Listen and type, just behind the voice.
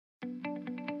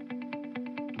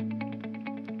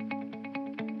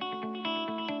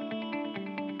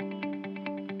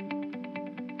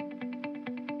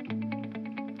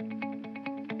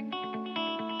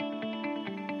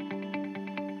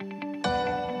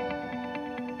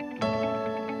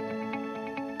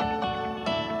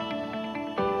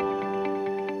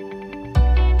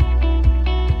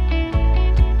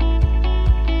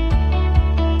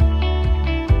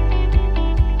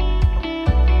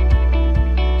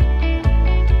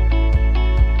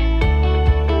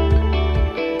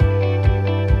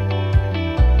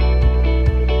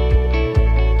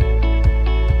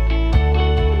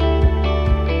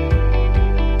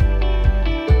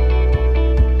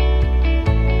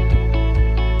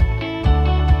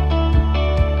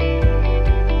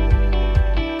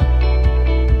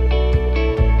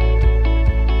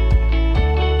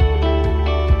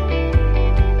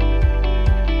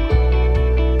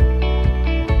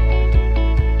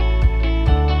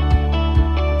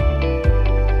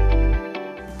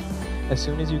As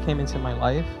soon as you came into my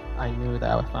life, I knew that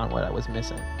I found what I was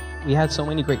missing. We had so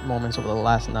many great moments over the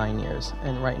last 9 years,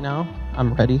 and right now,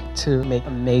 I'm ready to make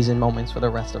amazing moments for the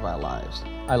rest of our lives.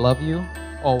 I love you,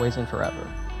 always and forever.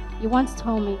 You once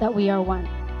told me that we are one.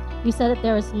 You said that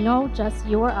there is no just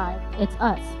you or I, it's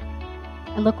us.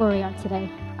 And look where we are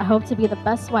today. I hope to be the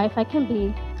best wife I can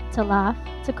be, to laugh,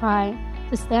 to cry,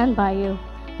 to stand by you,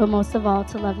 but most of all,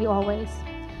 to love you always.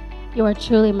 You are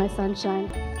truly my sunshine.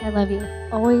 I love you,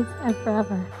 always and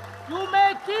forever. You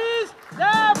may kiss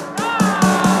them now!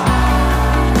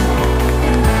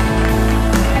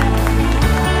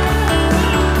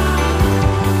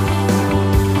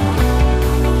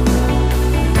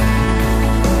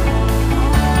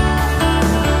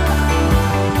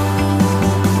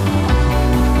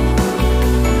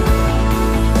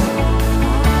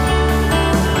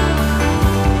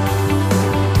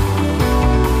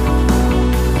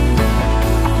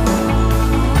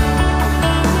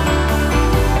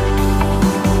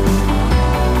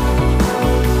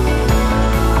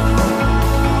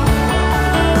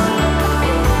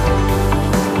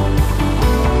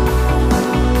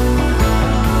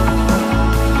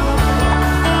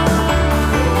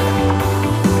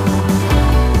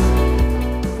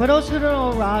 For those who don't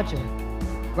know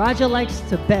Roger likes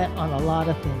to bet on a lot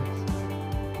of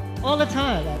things. All the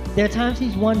time. There are times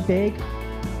he's won big.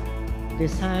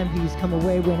 There's times he's come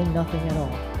away winning nothing at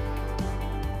all.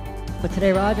 But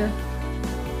today, Roger,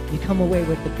 you come away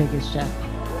with the biggest check.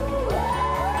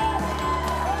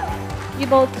 You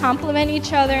both complement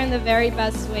each other in the very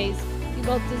best ways. You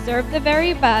both deserve the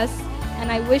very best,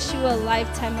 and I wish you a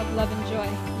lifetime of love and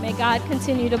joy. May God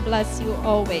continue to bless you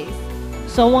always.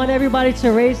 So I want everybody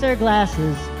to raise their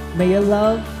glasses. May your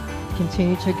love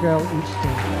continue to grow each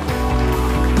day.